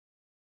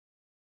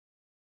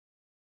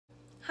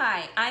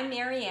Hi, I'm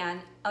Marianne,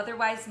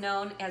 otherwise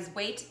known as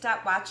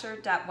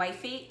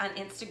wait.watcher.wifey on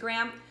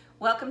Instagram.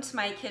 Welcome to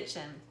my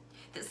kitchen.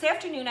 This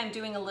afternoon I'm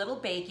doing a little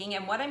baking,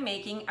 and what I'm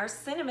making are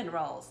cinnamon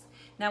rolls.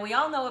 Now we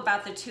all know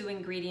about the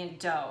 2-ingredient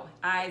dough.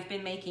 I've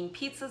been making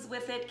pizzas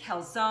with it,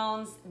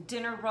 calzones,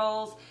 dinner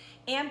rolls,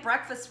 and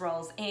breakfast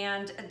rolls,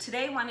 and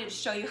today I wanted to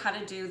show you how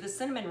to do the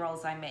cinnamon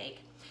rolls I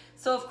make.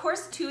 So of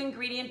course,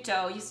 2-ingredient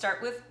dough, you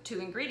start with 2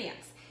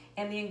 ingredients.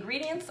 And the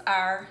ingredients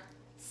are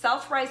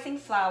self-rising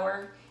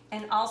flour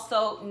and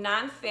also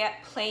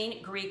non-fat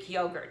plain Greek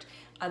yogurt.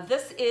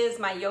 This is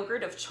my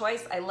yogurt of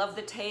choice. I love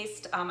the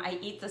taste. I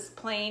eat this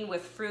plain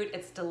with fruit.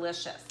 It's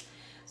delicious.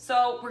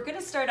 So we're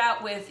gonna start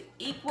out with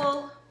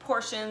equal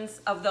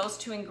portions of those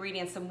 2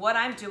 ingredients. And what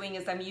I'm doing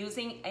is I'm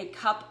using a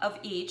cup of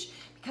each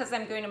because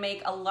I'm going to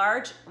make a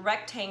large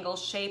rectangle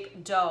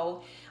shaped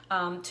dough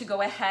to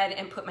go ahead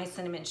and put my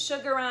cinnamon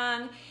sugar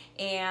on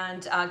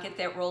and get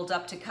that rolled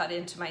up to cut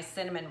into my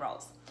cinnamon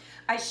rolls.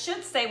 I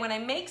should say when I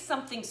make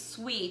something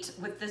sweet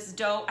with this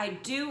dough, I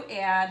do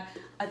add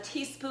a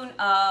teaspoon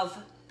of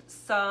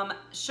some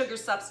sugar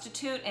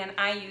substitute, and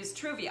I use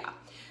Truvia.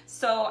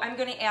 So I'm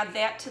going to add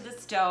that to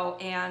this dough,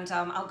 and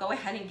I'll go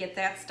ahead and get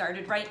that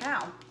started right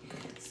now.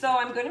 So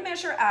I'm going to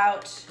measure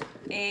out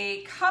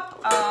a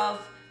cup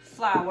of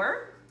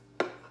flour.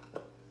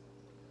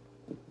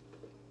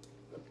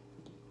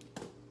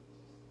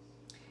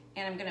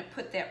 And I'm going to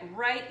put that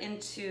right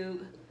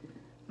into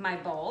my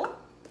bowl.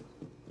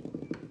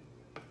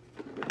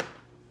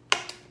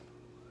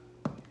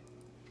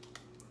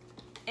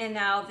 And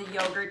now the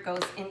yogurt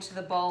goes into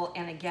the bowl,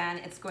 and again,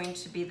 it's going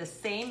to be the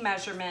same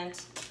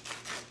measurement,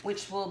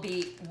 which will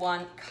be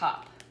 1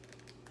 cup.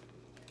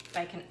 If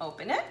I can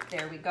open it,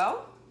 there we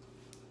go.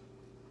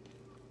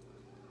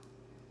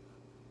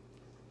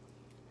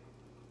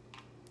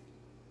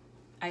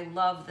 I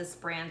love this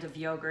brand of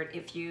yogurt.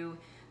 If you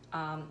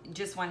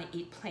just want to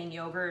eat plain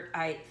yogurt,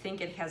 I think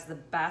it has the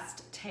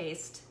best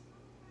taste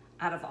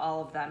out of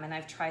all of them, and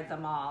I've tried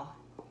them all.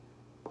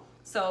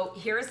 So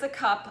here's a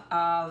cup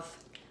of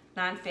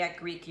non-fat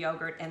Greek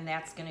yogurt, and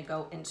that's going to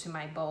go into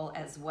my bowl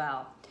as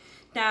well.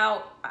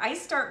 Now I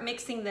start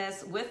mixing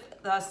this with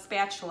the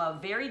spatula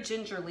very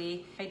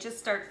gingerly. I just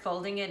start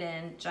folding it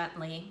in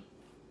gently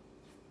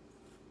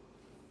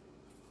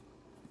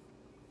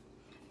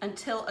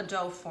until a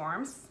dough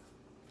forms,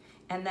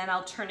 and then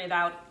I'll turn it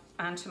out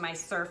onto my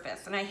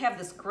surface. And I have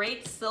this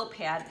great sill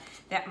pad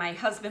that my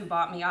husband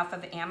bought me off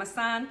of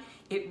Amazon.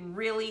 It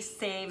really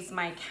saves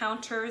my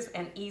counters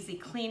and easy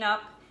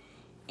cleanup,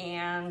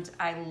 and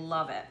I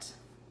love it.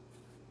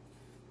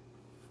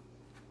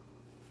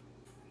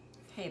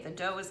 Okay, the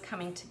dough is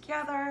coming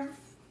together.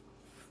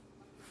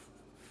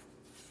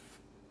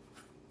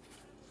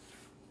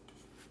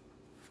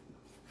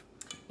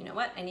 You know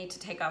what? I need to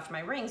take off my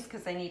rings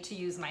because I need to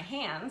use my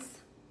hands.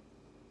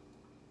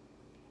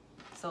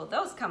 So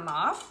those come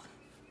off.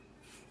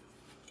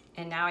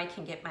 And now I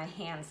can get my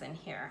hands in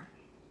here.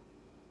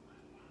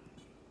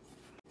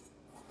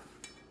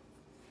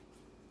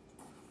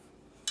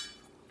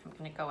 I'm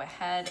going to go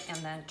ahead and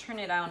then turn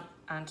it out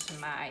onto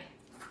my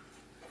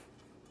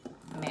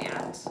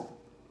mat.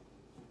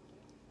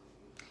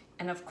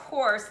 And of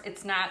course,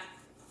 it's not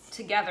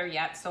together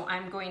yet, so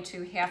I'm going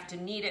to have to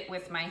knead it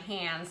with my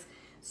hands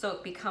so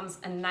it becomes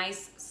a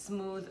nice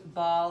smooth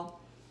ball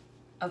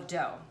of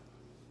dough.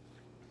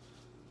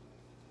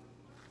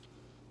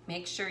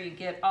 Make sure you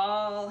get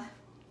all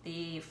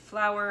the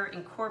flour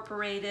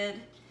incorporated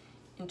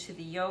into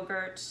the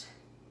yogurt.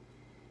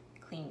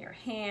 Clean your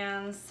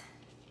hands.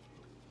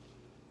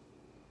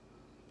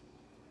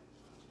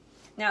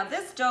 Now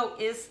this dough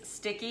is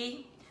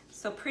sticky,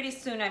 so pretty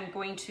soon I'm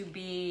going to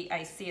be,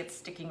 I see it's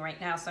sticking right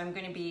now, so I'm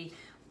going to be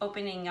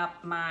opening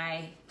up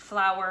my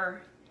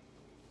flour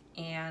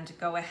and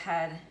go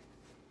ahead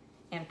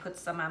and put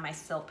some on my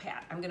sill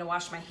pad. I'm going to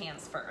wash my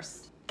hands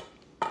first.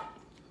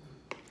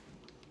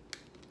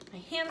 My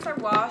hands are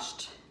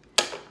washed,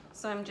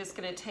 so I'm just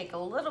going to take a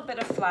little bit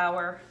of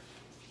flour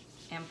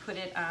and put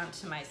it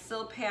onto my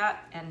sill pad,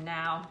 and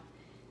now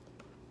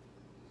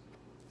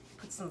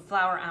put some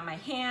flour on my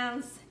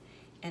hands,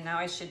 and now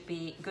I should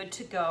be good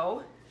to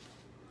go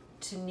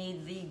to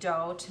knead the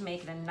dough to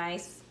make it a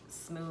nice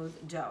smooth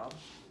dough.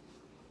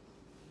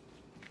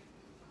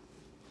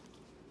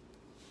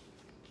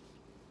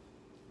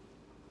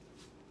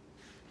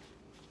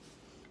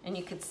 And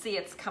you can see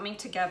it's coming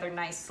together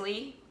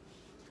nicely.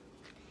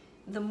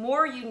 The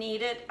more you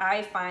knead it,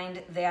 I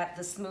find that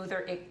the smoother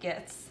it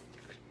gets.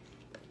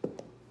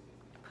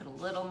 Put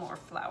a little more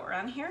flour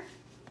on here.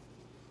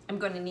 I'm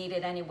going to knead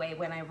it anyway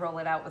when I roll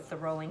it out with the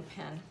rolling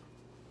pin.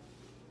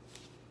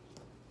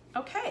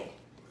 Okay,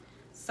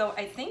 so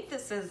I think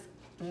this is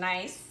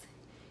nice.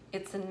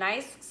 It's a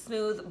nice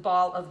smooth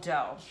ball of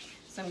dough.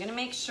 So I'm going to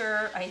make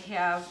sure I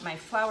have my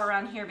flour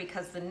on here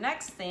because the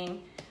next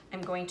thing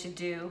I'm going to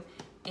do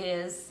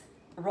is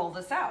roll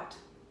this out.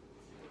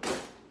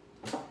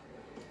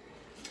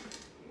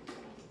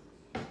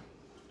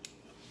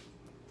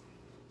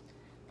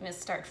 I'm going to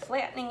start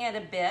flattening it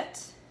a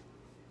bit.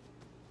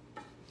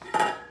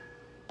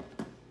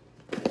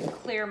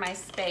 clear my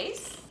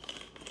space.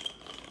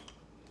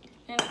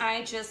 And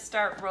I just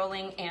start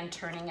rolling and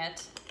turning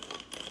it.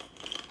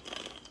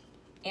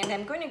 And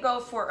I'm going to go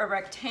for a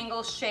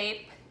rectangle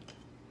shape.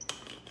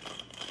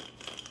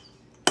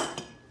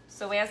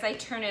 So as I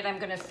turn it, I'm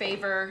going to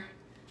favor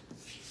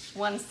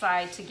one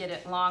side to get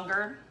it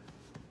longer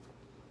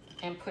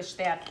and push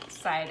that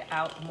side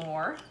out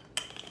more.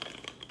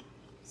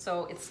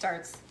 So it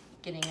starts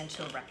getting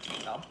into a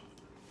rectangle.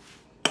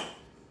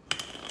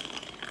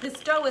 This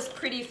dough is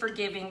pretty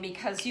forgiving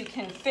because you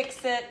can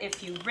fix it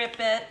if you rip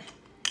it.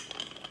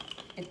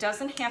 It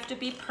doesn't have to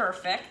be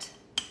perfect.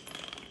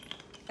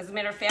 As a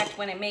matter of fact,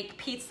 when I make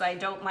pizza, I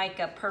don't like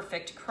a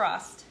perfect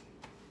crust.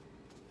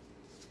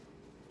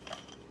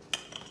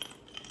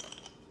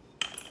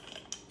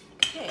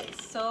 Okay,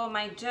 so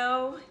my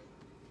dough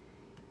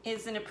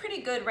is in a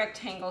pretty good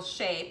rectangle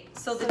shape.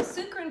 So the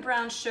Sukrin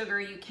brown sugar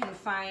you can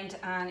find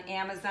on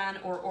Amazon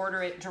or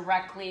order it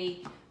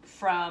directly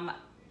from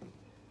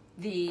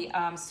the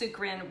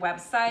Sukrin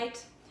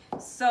website.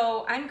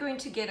 So I'm going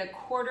to get a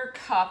 1/4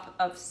 cup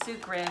of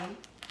Sukrin,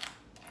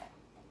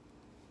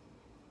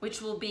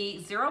 which will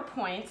be 0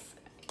 points,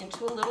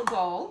 into a little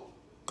bowl.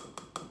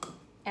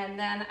 And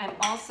then I'm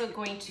also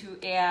going to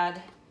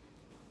add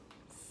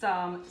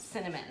some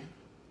cinnamon.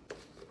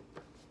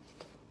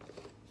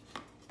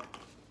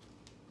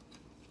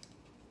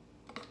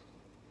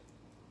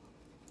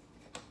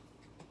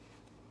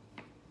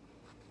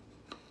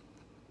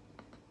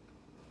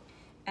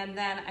 And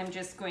then I'm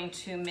just going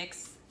to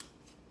mix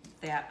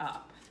that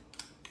up.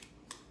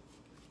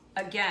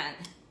 Again,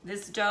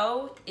 this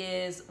dough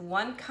is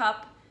 1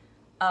 cup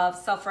of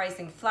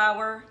self-rising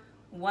flour,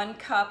 1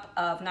 cup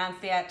of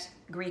non-fat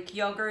Greek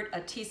yogurt, a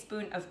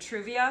teaspoon of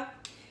Truvia,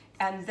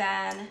 and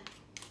then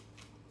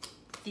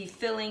the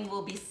filling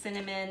will be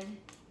cinnamon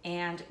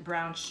and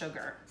brown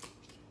sugar.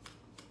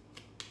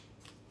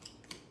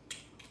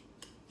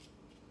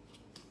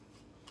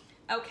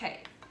 Okay.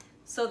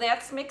 So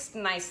that's mixed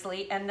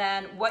nicely, and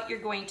then what you're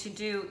going to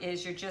do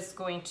is you're just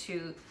going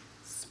to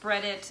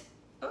spread it,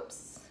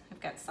 oops, I've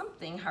got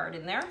something hard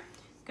in there. I'm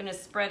gonna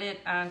spread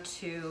it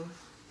onto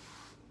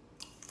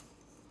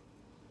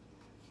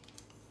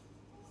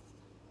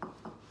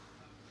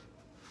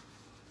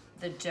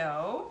the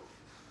dough.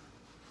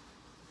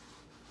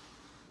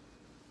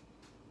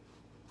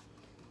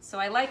 So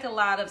I like a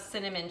lot of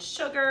cinnamon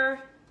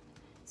sugar,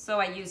 so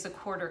I use a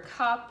 1/4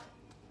 cup.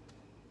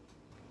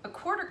 A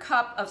 1/4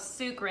 cup of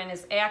Sukrin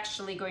is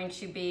actually going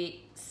to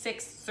be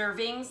 6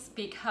 servings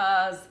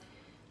because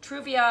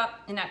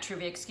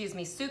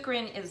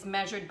Sukrin is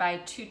measured by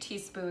 2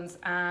 teaspoons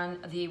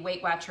on the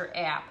Weight Watcher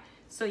app.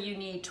 So you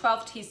need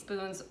 12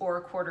 teaspoons or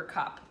a 1/4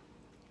 cup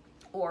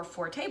or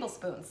 4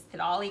 tablespoons. It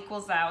all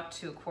equals out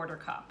to a 1/4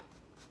 cup.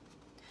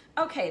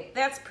 Okay,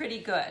 that's pretty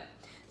good.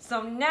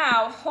 So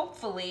now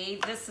hopefully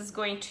this is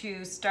going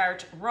to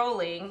start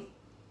rolling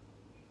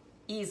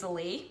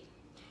easily.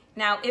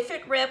 Now if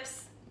it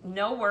rips,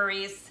 no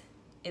worries,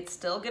 it's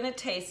still gonna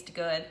taste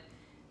good,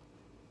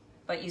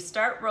 but you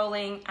start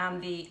rolling on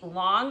the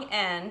long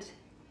end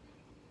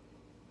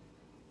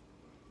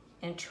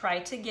and try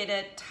to get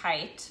it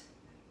tight.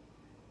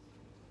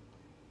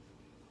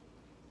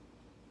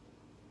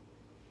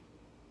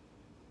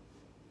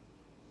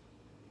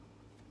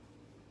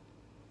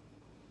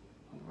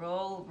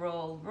 Roll,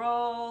 roll,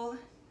 roll.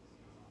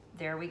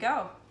 There we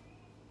go.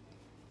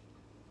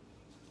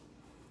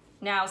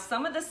 Now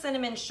some of the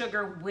cinnamon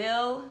sugar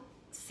will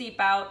seep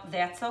out,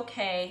 that's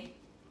okay.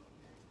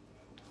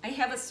 I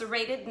have a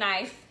serrated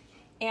knife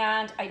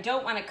and I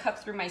don't want to cut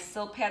through my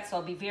silpat, so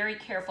I'll be very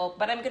careful,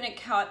 but I'm going to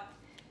cut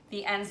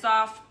the ends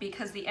off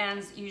because the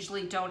ends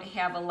usually don't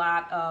have a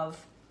lot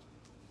of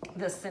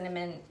the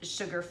cinnamon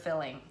sugar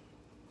filling.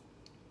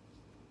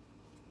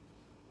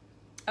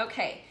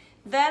 Okay,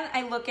 then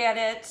I look at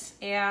it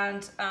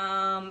and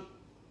I'm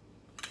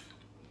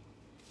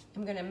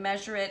going to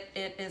measure it.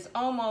 It is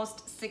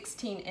almost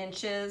 16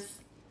 inches.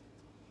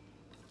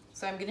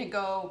 So I'm gonna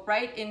go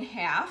right in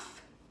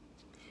half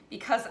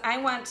because I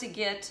want to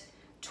get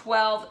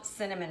 12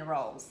 cinnamon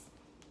rolls.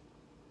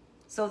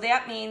 So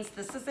that means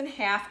this is in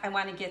half. I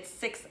want to get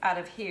 6 out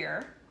of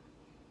here.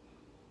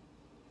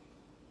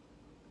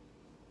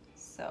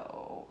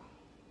 So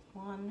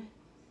 1,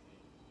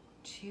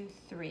 2,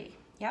 3,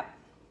 yep.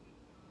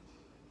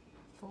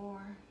 4,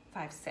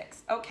 5,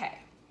 6, okay.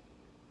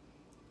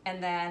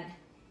 And then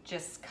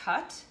just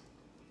cut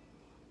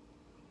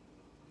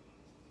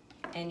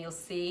and you'll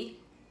see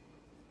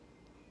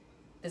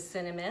the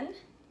cinnamon,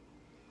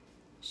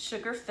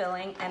 sugar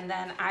filling, and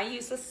then I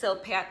use a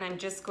silpat and I'm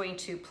just going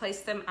to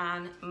place them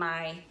on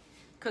my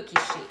cookie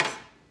sheet.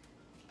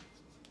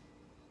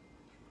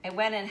 I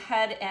went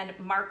ahead and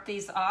marked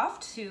these off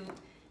to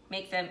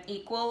make them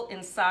equal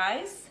in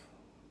size.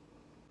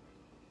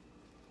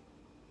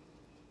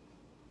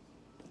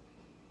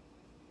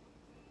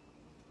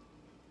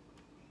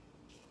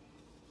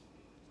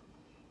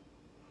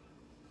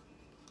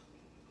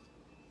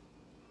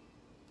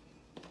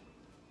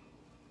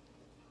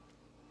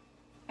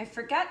 I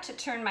forgot to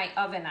turn my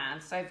oven on,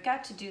 so I've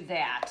got to do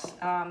that.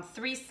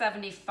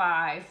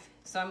 375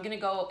 So I'm gonna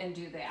go and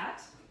do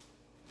that.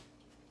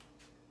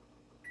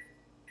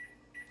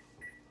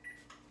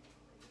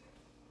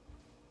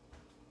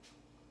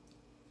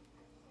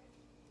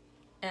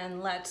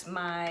 And let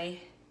my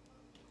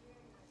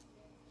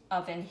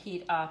oven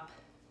heat up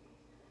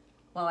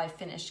while I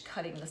finish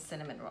cutting the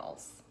cinnamon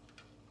rolls.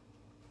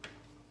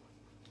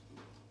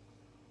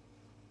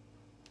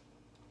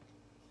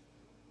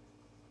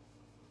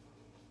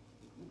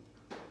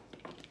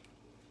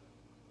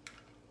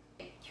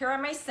 Here are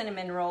my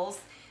cinnamon rolls.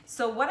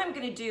 So what I'm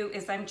going to do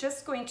is I'm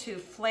just going to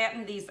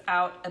flatten these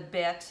out a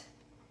bit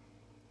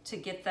to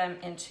get them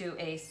into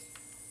a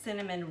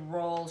cinnamon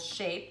roll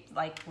shape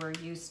like we're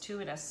used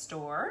to at a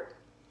store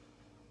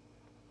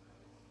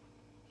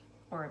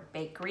or a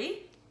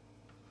bakery.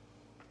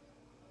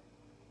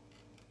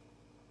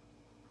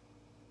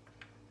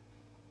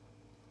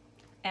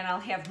 And I'll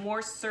have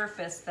more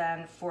surface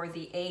then for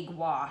the egg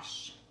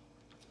wash.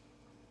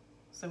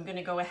 So I'm going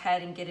to go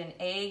ahead and get an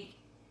egg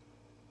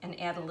and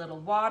add a little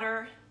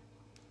water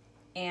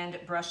and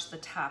brush the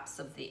tops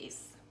of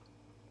these.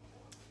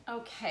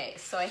 Okay,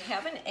 so I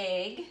have an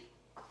egg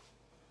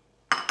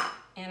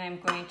and I'm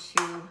going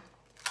to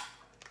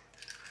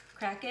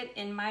crack it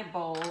in my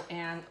bowl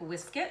and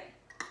whisk it.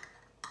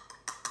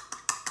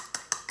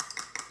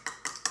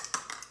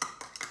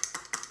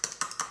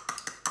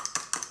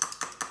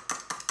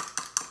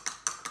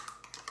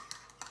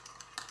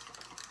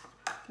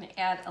 I'm going to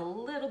add a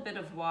little bit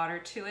of water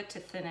to it to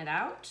thin it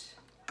out.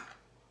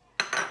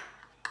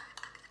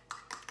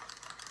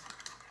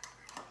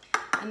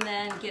 And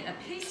then get a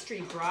pastry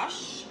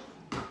brush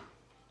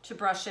to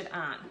brush it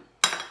on.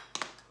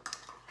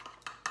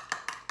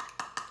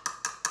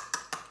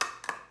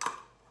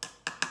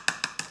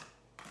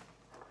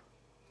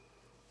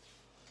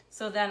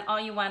 So then all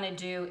you want to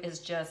do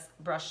is just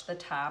brush the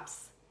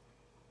tops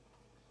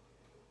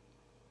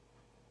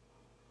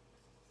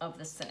of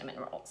the cinnamon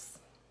rolls.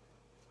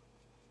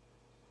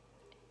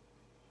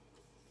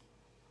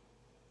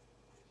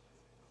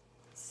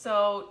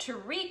 So to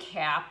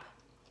recap,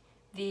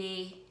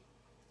 the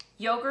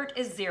yogurt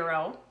is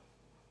 0,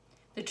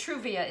 the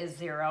Truvia is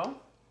 0,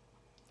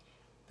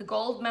 the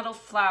gold medal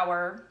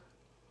flour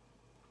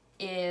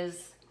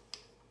is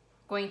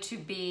going to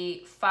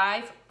be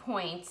 5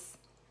 points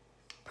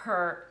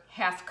per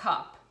half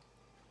cup.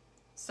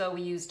 So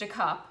we used a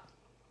cup.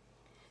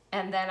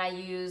 And then I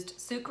used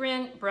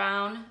Sukrin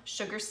brown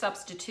sugar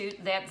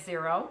substitute, that's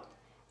 0,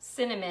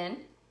 cinnamon,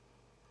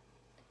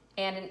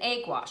 and an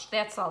egg wash,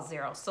 that's all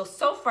 0. So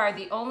far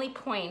the only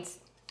points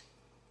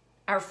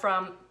are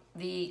from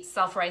the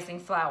self-rising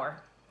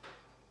flour.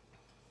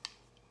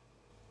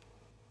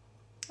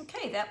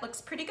 Okay, that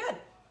looks pretty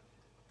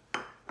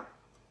good.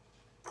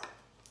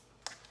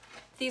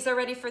 These are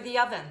ready for the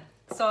oven.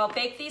 So I'll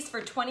bake these for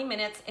 20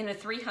 minutes in a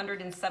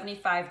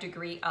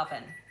 375-degree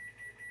oven.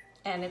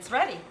 And it's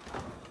ready.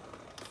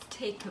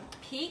 Take a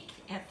peek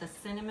at the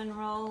cinnamon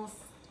rolls.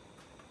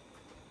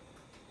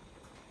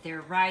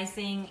 They're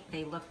rising,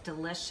 they look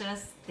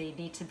delicious. They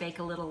need to bake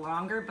a little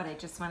longer, but I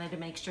just wanted to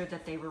make sure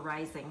that they were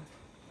rising.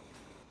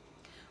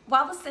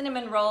 While the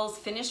cinnamon rolls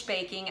finish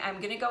baking, I'm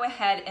gonna go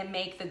ahead and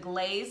make the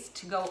glaze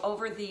to go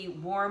over the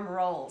warm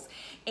rolls.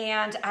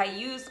 And I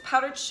use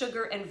powdered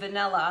sugar and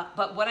vanilla,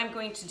 but what I'm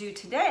going to do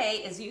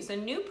today is use a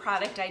new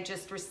product I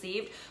just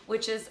received,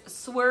 which is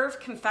Swerve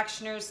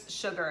Confectioner's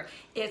Sugar.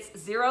 It's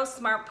 0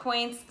 smart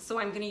points, so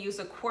I'm gonna use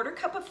a 1/4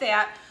 cup of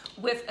that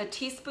with a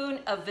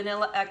teaspoon of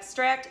vanilla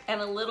extract and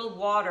a little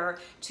water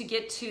to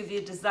get to the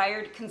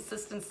desired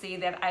consistency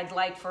that I'd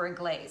like for a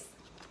glaze.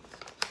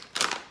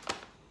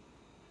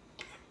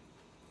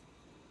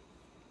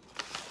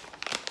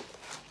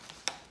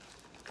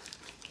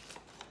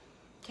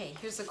 Okay,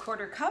 here's a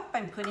 1/4 cup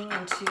I'm putting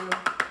into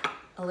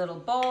a little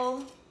bowl.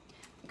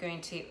 I'm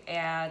going to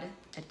add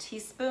a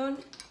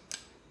teaspoon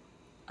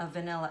of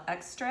vanilla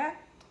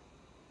extract.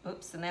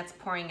 Oops, and that's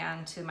pouring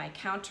onto my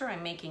counter.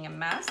 I'm making a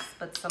mess,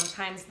 but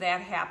sometimes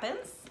that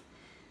happens.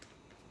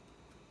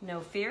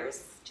 No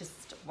fears,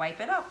 just wipe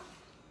it up.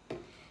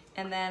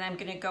 And then I'm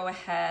gonna go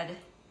ahead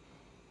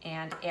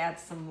and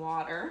add some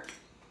water.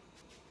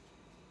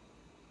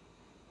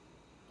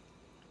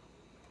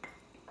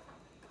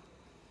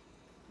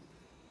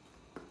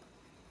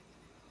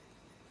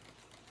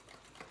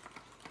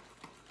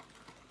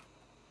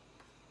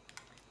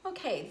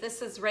 Okay,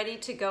 this is ready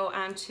to go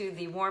onto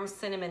the warm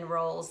cinnamon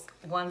rolls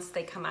once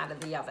they come out of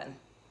the oven.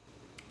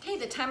 Okay,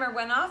 the timer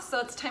went off, so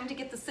it's time to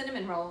get the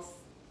cinnamon rolls.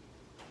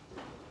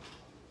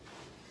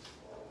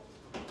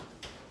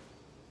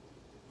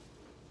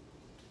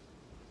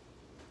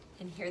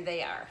 And here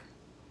they are.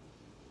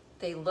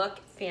 They look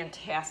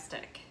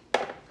fantastic.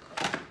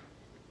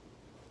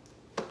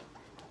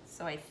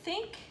 So I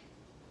think,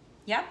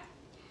 yep,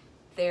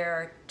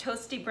 they're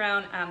toasty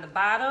brown on the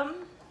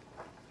bottom.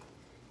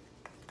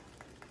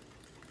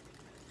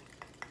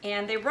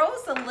 And they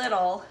rose a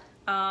little.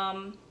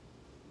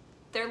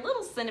 They're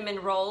little cinnamon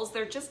rolls.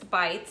 They're just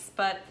bites,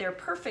 but they're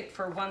perfect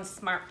for 1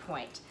 smart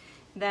point.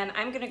 Then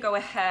I'm gonna go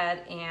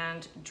ahead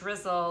and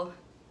drizzle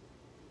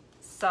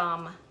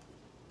some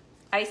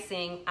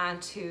icing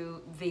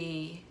onto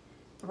the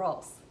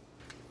rolls.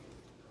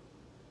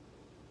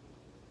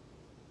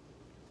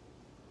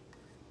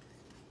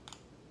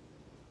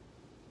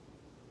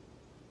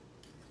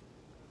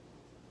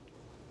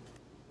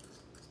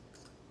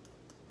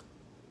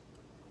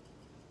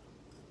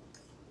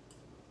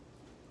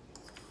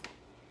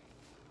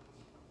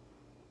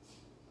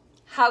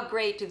 How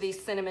great do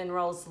these cinnamon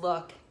rolls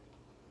look?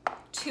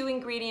 2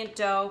 ingredient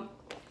dough,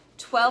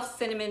 12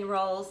 cinnamon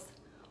rolls,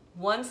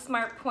 1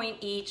 Smart Point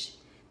each.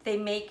 They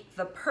make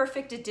the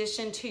perfect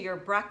addition to your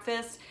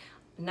breakfast,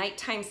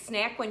 nighttime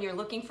snack when you're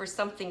looking for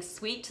something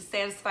sweet to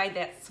satisfy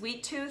that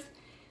sweet tooth.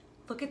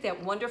 Look at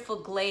that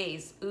wonderful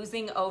glaze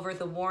oozing over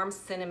the warm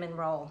cinnamon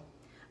roll.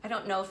 I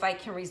don't know if I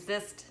can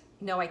resist.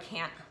 No, I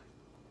can't.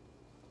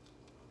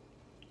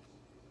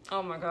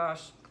 Oh my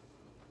gosh.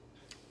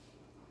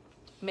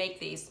 Make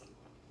these.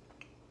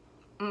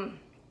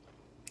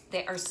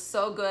 They are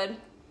so good.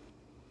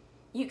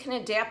 You can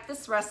adapt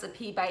this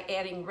recipe by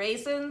adding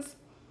raisins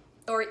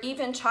or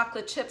even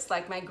chocolate chips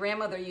like my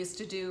grandmother used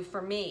to do for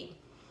me.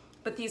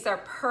 But these are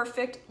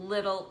perfect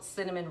little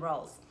cinnamon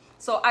rolls.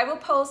 So I will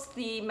post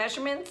the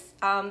measurements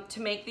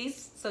to make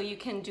these so you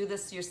can do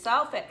this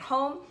yourself at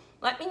home.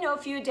 Let me know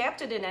if you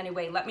adapted in any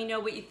way. Let me know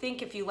what you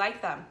think if you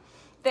like them.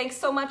 Thanks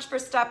so much for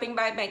stopping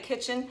by my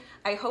kitchen.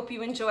 I hope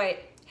you enjoy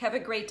it. Have a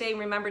great day.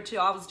 Remember to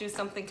always do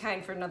something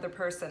kind for another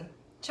person.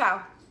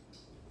 Ciao.